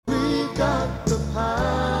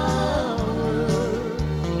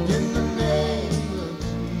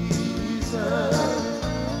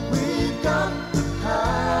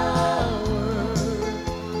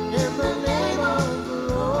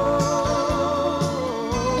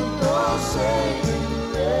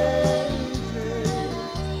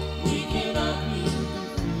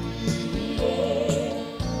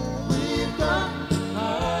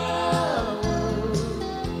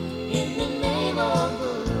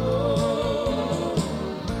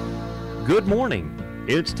Good morning.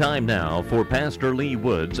 It's time now for Pastor Lee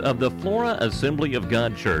Woods of the Flora Assembly of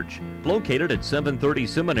God Church, located at 730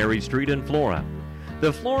 Seminary Street in Flora.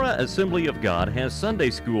 The Flora Assembly of God has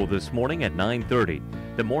Sunday school this morning at 9:30,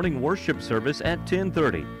 the morning worship service at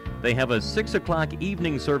 10:30. They have a 6 o'clock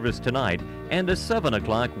evening service tonight and a 7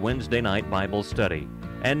 o'clock Wednesday night Bible study.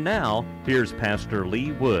 And now, here's Pastor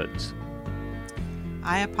Lee Woods.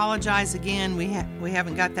 I apologize again. We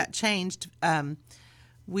haven't got that changed.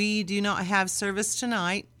 We do not have service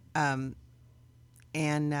tonight, but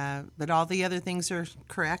all the other things are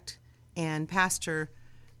correct. And Pastor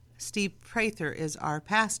Steve Prather is our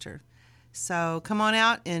pastor. So come on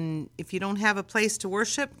out, and if you don't have a place to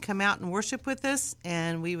worship, come out and worship with us,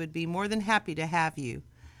 and we would be more than happy to have you.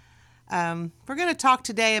 We're going to talk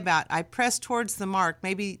today about I Press Towards the Mark.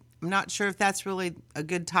 Maybe, I'm not sure if that's really a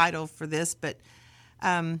good title for this, but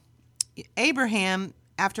Abraham,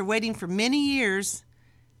 after waiting for many years,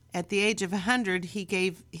 at the age of 100,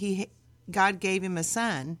 God gave him a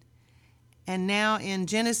son. And now in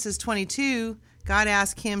Genesis 22, God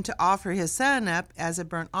asked him to offer his son up as a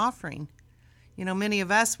burnt offering. You know, many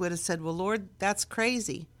of us would have said, well, Lord, that's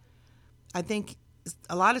crazy. I think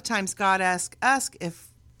a lot of times God asks us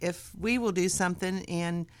if we will do something,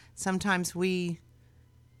 and sometimes we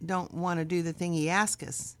don't want to do the thing he asks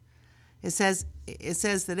us. It says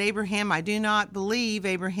that Abraham, I do not believe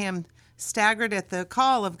Abraham staggered at the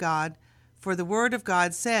call of God, for the word of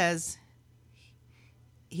God says,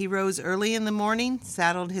 he rose early in the morning,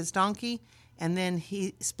 saddled his donkey, and then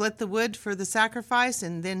he split the wood for the sacrifice,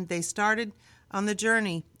 and then they started on the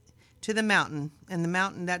journey to the mountain. And the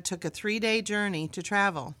mountain, that took a 3-day journey to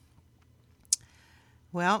travel.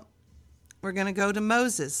 Well, we're going to go to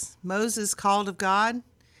Moses. Moses called of God.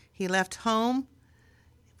 He left home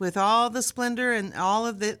with all the splendor and all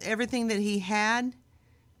of everything that he had.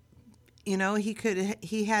 You know,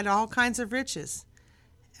 he had all kinds of riches,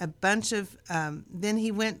 a bunch of. Then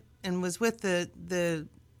he went and was with the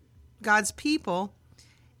God's people,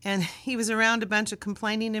 and he was around a bunch of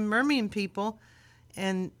complaining and murmuring people,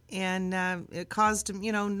 and it caused him,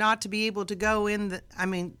 you know, not to be able to go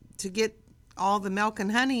to get all the milk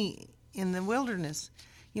and honey in the wilderness.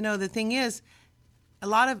 You know, the thing is, a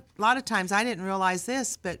lot of times I didn't realize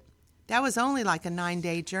this, but that was only like a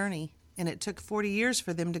 9-day journey. And it took 40 years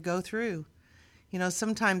for them to go through. You know,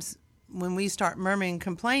 sometimes when we start murmuring and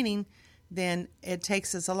complaining, then it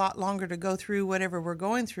takes us a lot longer to go through whatever we're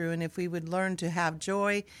going through. And if we would learn to have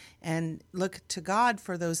joy and look to God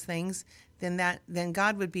for those things, then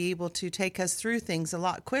God would be able to take us through things a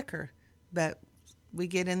lot quicker. But we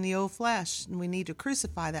get in the old flesh, and we need to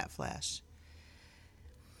crucify that flesh.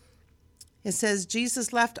 It says,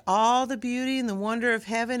 Jesus left all the beauty and the wonder of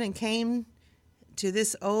heaven and came to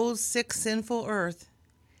this old, sick, sinful earth,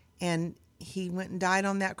 and he went and died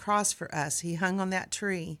on that cross for us. He hung on that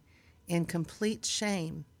tree in complete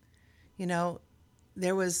shame. You know,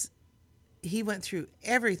 he went through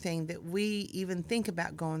everything that we even think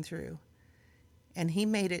about going through, and he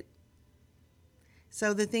made it.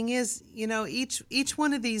 So the thing is, you know, each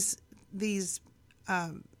one of these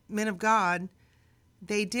men of God,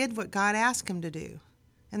 they did what God asked them to do.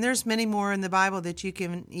 And there's many more in the Bible that you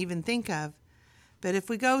can even think of. But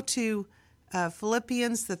if we go to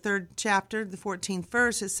Philippians, the 3rd chapter, the 14th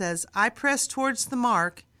verse, it says, I press towards the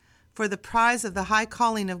mark for the prize of the high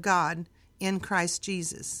calling of God in Christ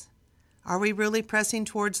Jesus. Are we really pressing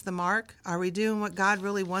towards the mark? Are we doing what God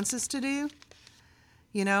really wants us to do?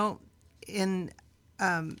 You know, in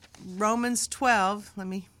Romans 12, let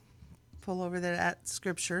me pull over that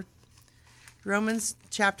scripture. Romans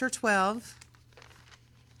chapter 12,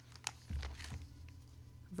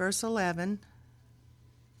 verse 11.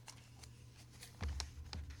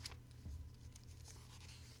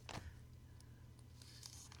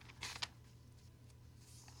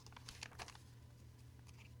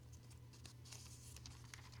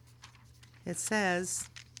 It says,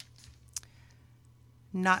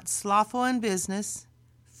 not slothful in business,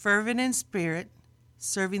 fervent in spirit,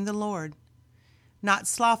 serving the Lord. Not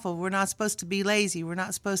slothful. We're not supposed to be lazy. We're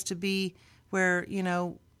not supposed to be where, you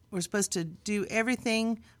know, we're supposed to do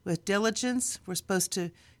everything with diligence. We're supposed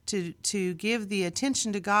to give the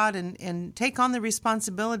attention to God and take on the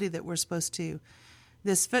responsibility that we're supposed to.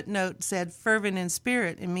 This footnote said fervent in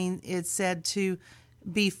spirit. It said to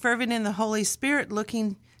be fervent in the Holy Spirit,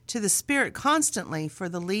 looking to the Spirit constantly for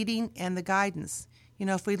the leading and the guidance. You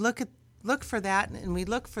know, if we look for that and we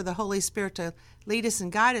look for the Holy Spirit to lead us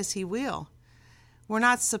and guide us, He will. We're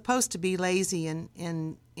not supposed to be lazy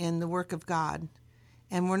in the work of God.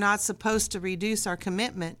 And we're not supposed to reduce our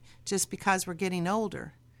commitment just because we're getting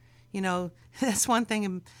older. That's one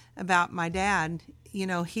thing about my dad.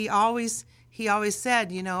 He always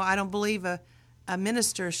said, I don't believe a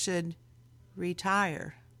minister should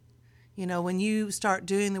retire. When you start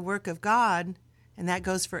doing the work of God, and that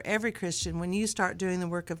goes for every Christian, when you start doing the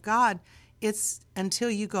work of God, it's until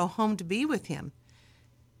you go home to be with him.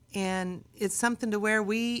 And it's something to where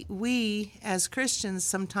we as Christians,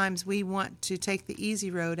 sometimes we want to take the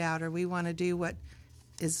easy road out, or we want to do what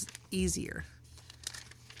is easier.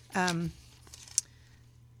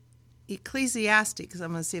 Ecclesiastes,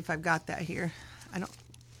 I'm going to see if I've got that here.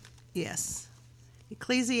 Yes.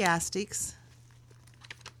 Ecclesiastes.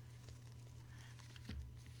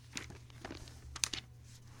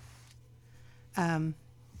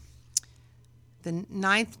 The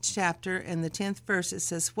 9th chapter and the 10th verse, it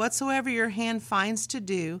says, "Whatsoever your hand finds to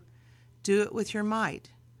do, do it with your might.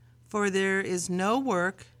 For there is no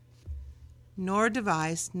work, nor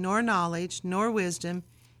device, nor knowledge, nor wisdom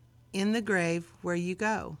in the grave where you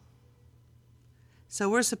go." So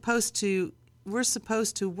we're supposed to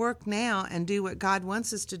work now and do what God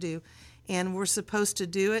wants us to do, and we're supposed to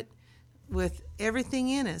do it with everything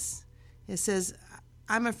in us. It says,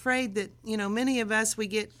 I'm afraid that many of us we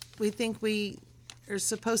think we are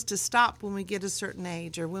supposed to stop when we get a certain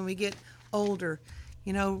age or when we get older.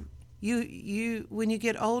 You when you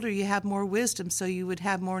get older, you have more wisdom, so you would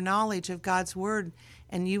have more knowledge of God's word,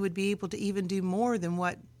 and you would be able to even do more than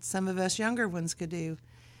what some of us younger ones could do.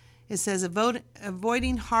 It says,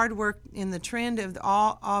 avoiding hard work in the trend of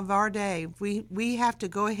all of our day. We have to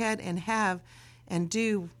go ahead and have and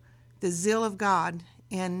do the zeal of God.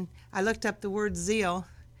 And I looked up the word zeal,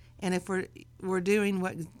 and if we're doing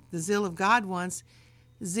what the zeal of God wants,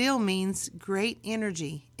 zeal means great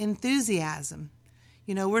energy, enthusiasm.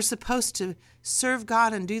 We're supposed to serve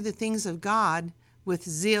God and do the things of God with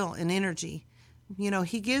zeal and energy.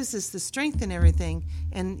 He gives us the strength and everything,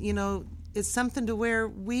 and it's something to where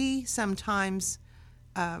we sometimes,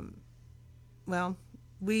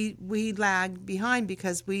 we lag behind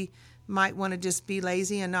because we might want to just be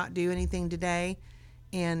lazy and not do anything today.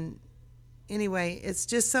 And anyway, it's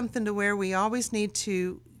just something to where we always need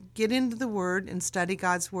to get into the Word and study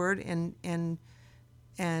God's Word and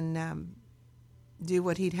do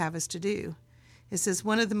what He'd have us to do. It says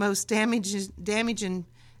one of the most damaging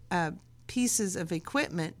pieces of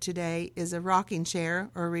equipment today is a rocking chair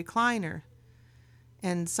or a recliner.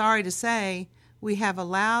 And sorry to say, we have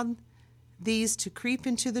allowed these to creep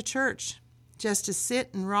into the church, just to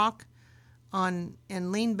sit and rock on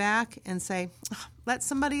and lean back and say, let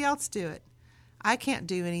somebody else do it. I can't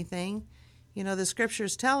do anything. The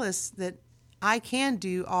scriptures tell us that I can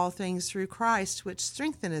do all things through Christ, which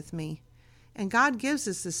strengtheneth me. And God gives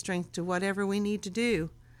us the strength to whatever we need to do.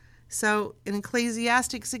 So in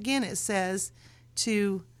Ecclesiastes again, it says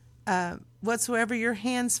to whatsoever your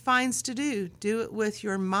hands finds to do, do it with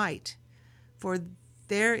your might. For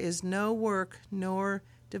there is no work, nor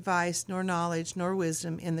device, nor knowledge, nor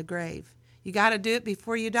wisdom in the grave. You got to do it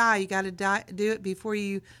before you die. You got to do it before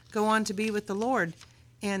you go on to be with the Lord.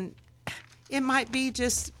 And it might be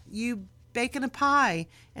just you baking a pie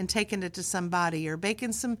and taking it to somebody, or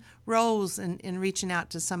baking some rolls and reaching out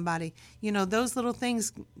to somebody. Those little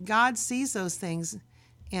things, God sees those things.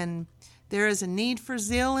 And there is a need for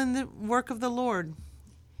zeal in the work of the Lord.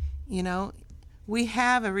 We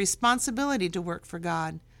have a responsibility to work for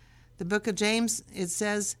God. The book of James, it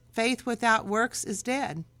says, faith without works is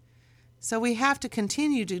dead. So we have to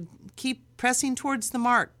continue to keep pressing towards the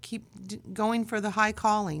mark, keep going for the high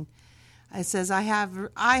calling. It says, I have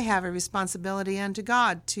a responsibility unto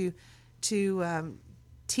God to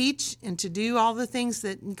teach and to do all the things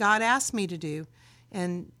that God asked me to do.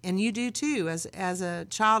 And you do too. As a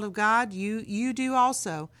child of God, you do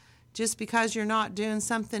also. Just because you're not doing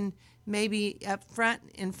something maybe up front,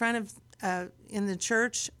 in the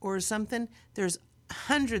church or something, there's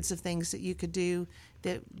hundreds of things that you could do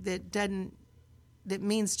that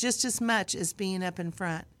means just as much as being up in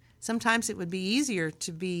front. Sometimes it would be easier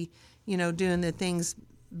to be, doing the things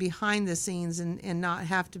behind the scenes and not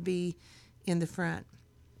have to be in the front.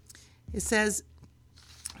 It says,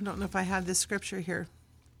 I don't know if I have this scripture here.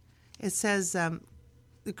 It says,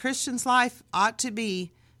 the Christian's life ought to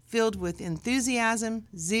be filled with enthusiasm,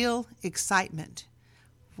 zeal, excitement.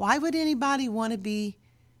 Why would anybody want to be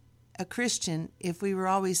a Christian if we were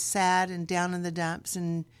always sad and down in the dumps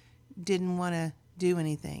and didn't want to do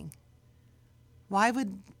anything? Why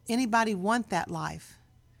would anybody want that life?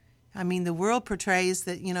 I mean, the world portrays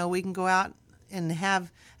that, we can go out and have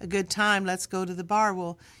a good time. Let's go to the bar.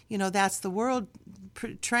 Well, that's the world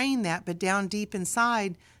portraying that, but down deep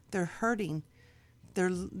inside, they're hurting.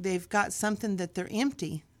 They've got something that they're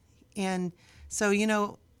empty. And so,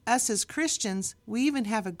 us as Christians, we even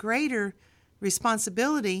have a greater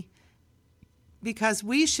responsibility, because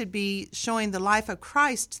we should be showing the life of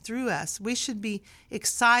Christ through us. We should be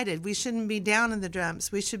excited. We shouldn't be down in the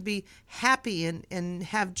dumps. We should be happy and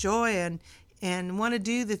have joy and want to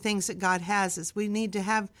do the things that God has us. We need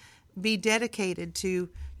to be dedicated to,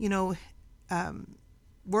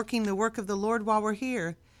 working the work of the Lord while we're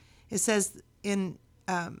here. It says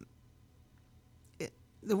the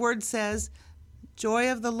word says,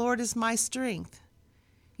 joy of the Lord is my strength.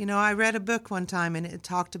 I read a book one time, and it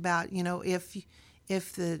talked about, if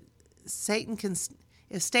Satan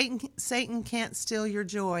can't steal your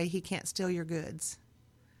joy, he can't steal your goods.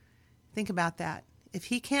 Think about that. If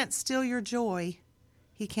he can't steal your joy,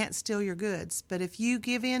 he can't steal your goods. But if you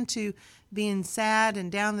give in to being sad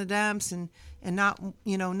and down the dumps and not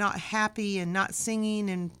happy and not singing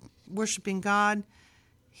and worshiping God,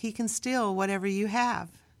 he can steal whatever you have.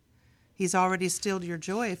 He's already stolen your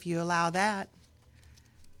joy if you allow that.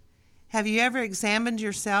 Have you ever examined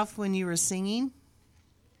yourself when you were singing?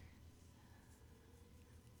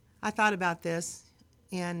 I thought about this,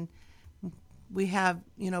 and we have,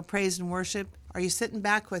 praise and worship. Are you sitting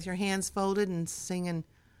back with your hands folded and singing,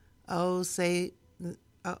 there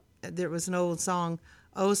was an old song,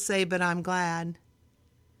 "Oh, say, but I'm glad."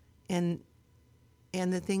 And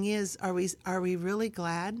the thing is, are we really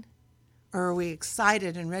glad? Or are we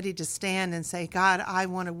excited and ready to stand and say, God, I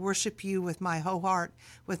want to worship you with my whole heart,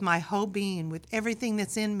 with my whole being, with everything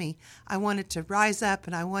that's in me. I want it to rise up,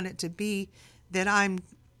 and I want it to be that I'm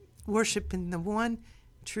worshiping the one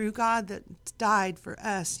true God that died for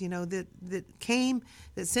us, that came,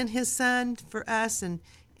 that sent his son for us and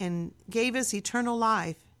gave us eternal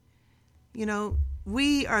life.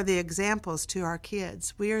 We are the examples to our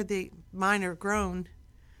kids. Mine are grown.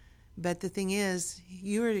 But the thing is,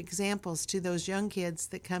 you're examples to those young kids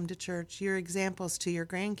that come to church. You're examples to your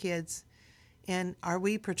grandkids. And are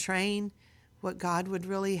we portraying what God would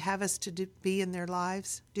really have us to be in their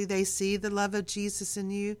lives? Do they see the love of Jesus in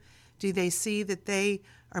you? Do they see that they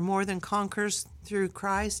are more than conquerors through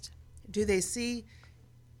Christ? Do they see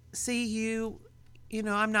you?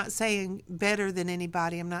 I'm not saying better than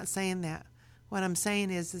anybody. I'm not saying that. What I'm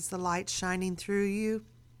saying is the light shining through you?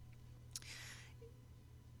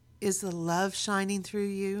 Is the love shining through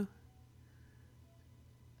you?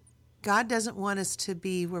 God doesn't want us to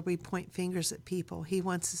be where we point fingers at people. He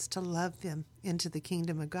wants us to love them into the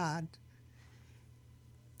kingdom of God.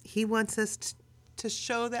 He wants us to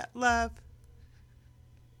show that love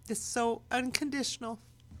that's so unconditional,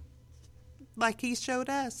 like he showed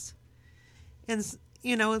us. And,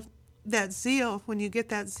 that zeal, when you get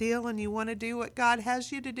that zeal and you want to do what God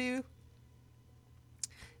has you to do,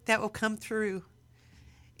 that will come through.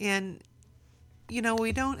 And,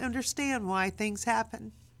 we don't understand why things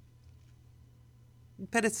happen.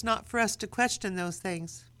 But it's not for us to question those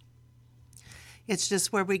things. It's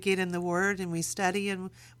just where we get in the Word and we study and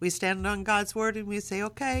we stand on God's Word and we say,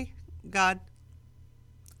 okay, God,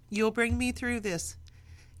 you'll bring me through this.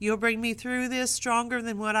 You'll bring me through this stronger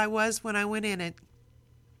than what I was when I went in it.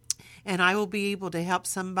 And I will be able to help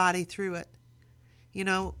somebody through it.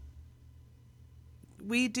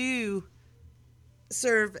 We do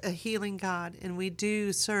serve a healing God, and we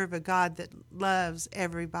do serve a God that loves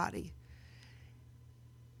everybody.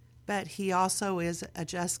 But he also is a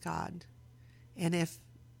just God. And if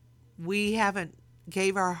we haven't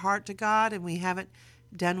gave our heart to God and we haven't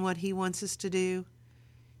done what he wants us to do,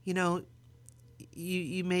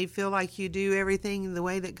 you may feel like you do everything the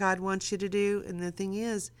way that God wants you to do. And the thing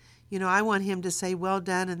is, I want him to say, well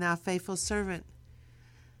done, and thou faithful servant.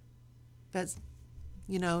 But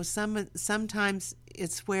sometimes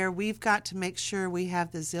it's where we've got to make sure we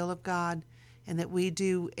have the zeal of God and that we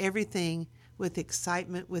do everything with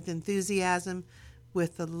excitement, with enthusiasm,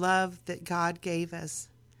 with the love that God gave us.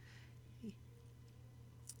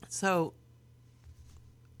 So,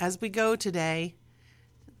 as we go today,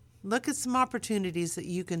 look at some opportunities that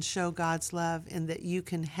you can show God's love and that you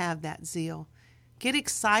can have that zeal. Get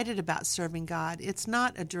excited about serving God. It's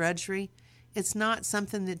not a drudgery. It's not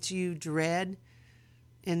something that you dread.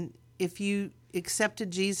 And if you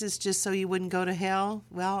accepted Jesus just so you wouldn't go to hell,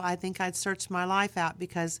 well, I think I'd search my life out,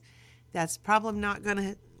 because that's probably not going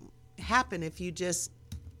to happen if you just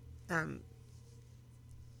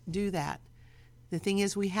do that. The thing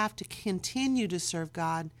is, we have to continue to serve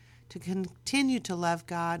God, to continue to love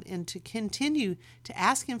God, and to continue to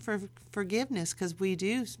ask him for forgiveness, because we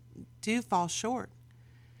do fall short.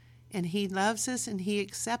 And he loves us, and he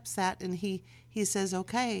accepts that, and he says,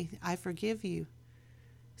 okay, I forgive you.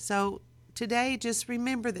 So today, just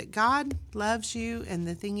remember that God loves you, and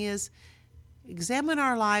the thing is, examine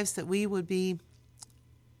our lives that we would be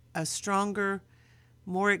a stronger,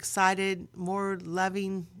 more excited, more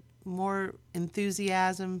loving, more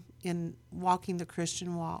enthusiasm in walking the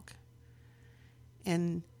Christian walk.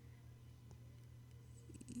 And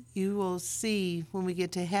you will see when we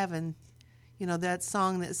get to heaven, that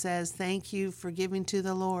song that says, "Thank you for giving to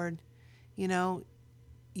the Lord." You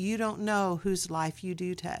don't know whose life you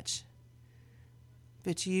do touch,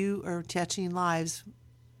 but you are touching lives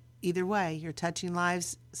either way. You're touching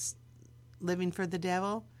lives living for the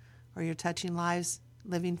devil, or you're touching lives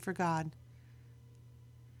living for God.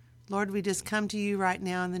 Lord, we just come to you right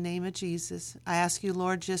now in the name of Jesus. I ask you,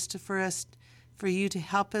 Lord, just for you to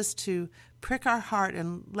help us to prick our heart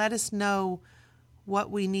and let us know what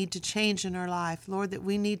we need to change in our life. Lord, that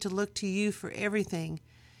we need to look to you for everything.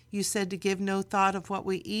 You said to give no thought of what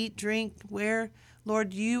we eat, drink, wear.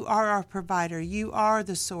 Lord, you are our provider. You are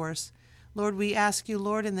the source. Lord, we ask you,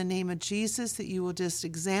 Lord, in the name of Jesus, that you will just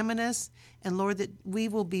examine us, and Lord, that we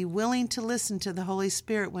will be willing to listen to the Holy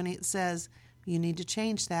Spirit when it says, you need to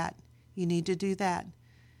change that. You need to do that.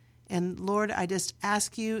 And Lord, I just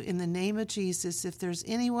ask you in the name of Jesus, if there's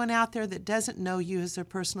anyone out there that doesn't know you as their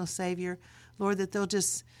personal Savior, Lord, that they'll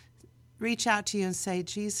just reach out to you and say,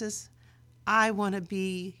 Jesus, I want to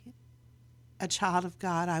be a child of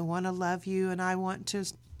God. I want to love you, and I want to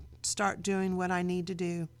start doing what I need to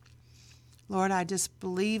do. Lord, I just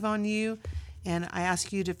believe on you, and I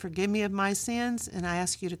ask you to forgive me of my sins, and I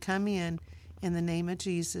ask you to come in the name of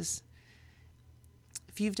Jesus.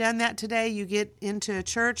 If you've done that today, you get into a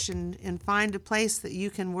church and find a place that you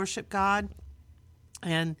can worship God,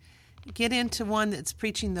 and get into one that's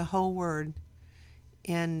preaching the whole word.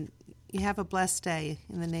 And you have a blessed day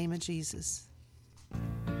in the name of Jesus.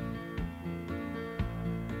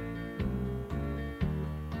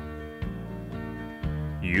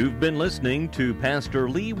 You've been listening to Pastor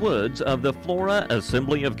Lee Woods of the Flora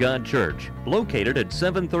Assembly of God Church, located at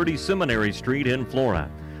 730 Seminary Street in Flora.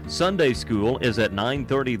 Sunday school is at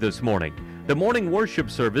 9:30 this morning. The morning worship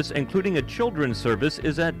service, including a children's service,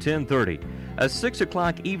 is at 10:30. A 6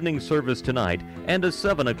 o'clock evening service tonight, and a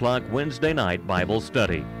 7 o'clock Wednesday night Bible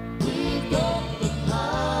study.